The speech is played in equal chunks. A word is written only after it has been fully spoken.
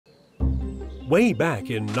Way back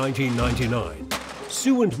in 1999,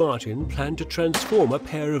 Sue and Martin planned to transform a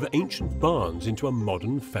pair of ancient barns into a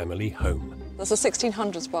modern family home. There's a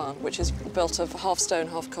 1600s barn, which is built of half stone,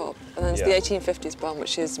 half cob, and then there's the 1850s barn,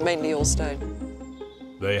 which is mainly all stone.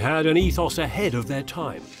 They had an ethos ahead of their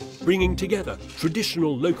time, bringing together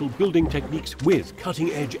traditional local building techniques with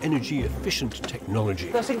cutting-edge energy-efficient technology.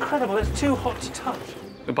 That's incredible. It's too hot to touch.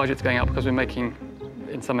 The budget's going up because we're making,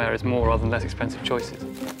 in some areas, more rather than less expensive choices.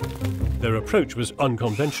 Their approach was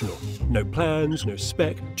unconventional. No plans, no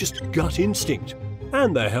spec, just gut instinct.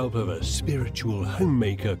 And the help of a spiritual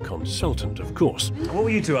homemaker consultant, of course. What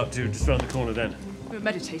were you two up to just round the corner then? We were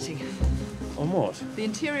meditating. On what? The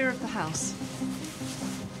interior of the house.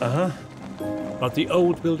 Uh-huh. But the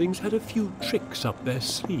old buildings had a few tricks up their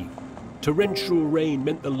sleeve. Torrential rain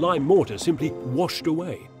meant the lime mortar simply washed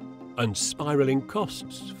away, and spiralling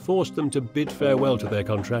costs forced them to bid farewell to their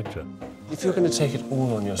contractor. If you're going to take it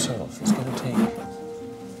all on yourself, it's going to take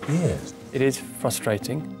years. It is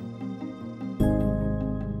frustrating.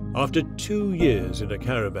 After 2 years in a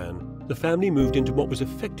caravan, the family moved into what was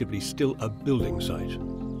effectively still a building site.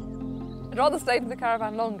 I'd rather stayed in the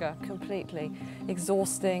caravan longer. Completely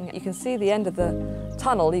exhausting. You can see the end of the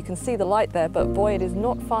tunnel, you can see the light there, but boy, it is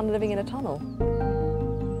not fun living in a tunnel.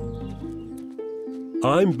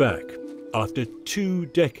 I'm back after 2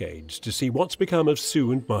 decades to see what's become of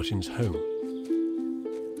Sue and Martin's home.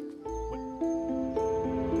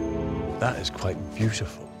 That is quite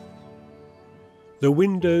beautiful. The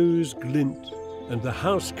windows glint, and the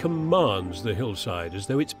house commands the hillside as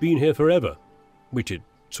though it's been here forever, which it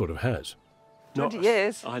sort of has. 20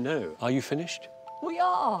 years. I know. Are you finished? We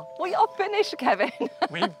are finished, Kevin.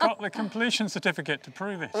 We've got the completion certificate to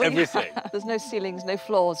prove it. Everything. There's no ceilings, no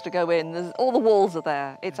floors to go in. All the walls are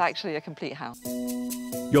there. It's actually a complete house.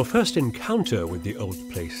 Your first encounter with the old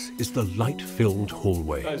place is the light-filled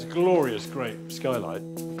hallway. That's glorious, great skylight.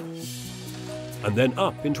 And then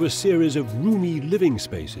up into a series of roomy living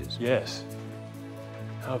spaces. Yes.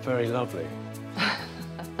 How very lovely.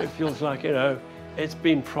 It feels like, you know, it's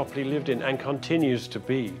been properly lived in and continues to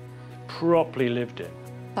be properly lived in.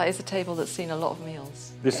 That is a table that's seen a lot of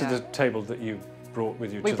meals. This is the table that you brought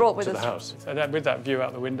with you to the house. And with that view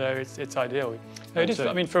out the window, it's ideal. No, it is,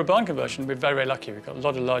 I mean, for a barn conversion, we're very, very lucky. We've got a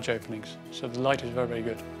lot of large openings, so the light is very, very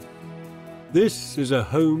good. This is a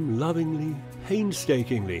home lovingly,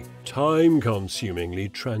 painstakingly, time-consumingly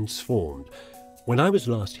transformed. When I was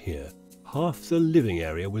last here, half the living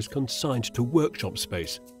area was consigned to workshop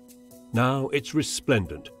space. Now it's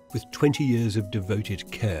resplendent with 20 years of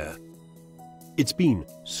devoted care. It's been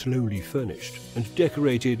slowly furnished and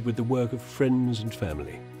decorated with the work of friends and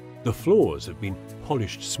family. The floors have been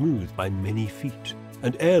polished smooth by many feet,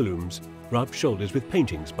 and heirlooms rub shoulders with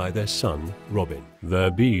paintings by their son, Robin. There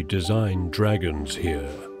be design dragons here.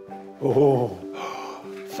 Oh,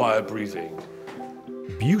 fire-breathing.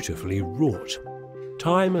 Beautifully wrought.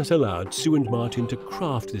 Time has allowed Sue and Martin to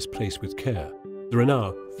craft this place with care. There are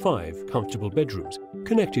now 5 comfortable bedrooms,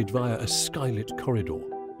 connected via a skylit corridor.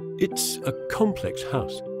 It's a complex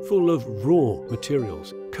house, full of raw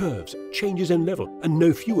materials, curves, changes in level, and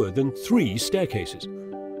no fewer than 3 staircases.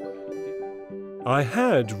 I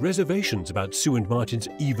had reservations about Sue and Martin's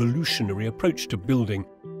evolutionary approach to building,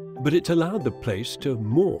 but it's allowed the place to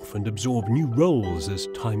morph and absorb new roles as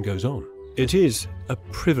time goes on. It is a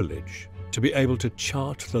privilege to be able to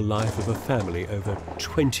chart the life of a family over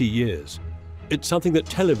 20 years. It's something that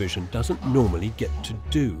television doesn't normally get to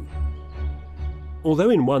do.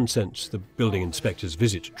 Although in one sense the building inspector's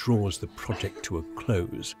visit draws the project to a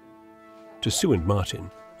close, to Sue and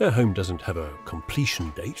Martin, their home doesn't have a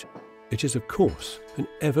completion date. It is, of course, an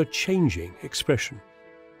ever-changing expression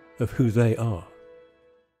of who they are.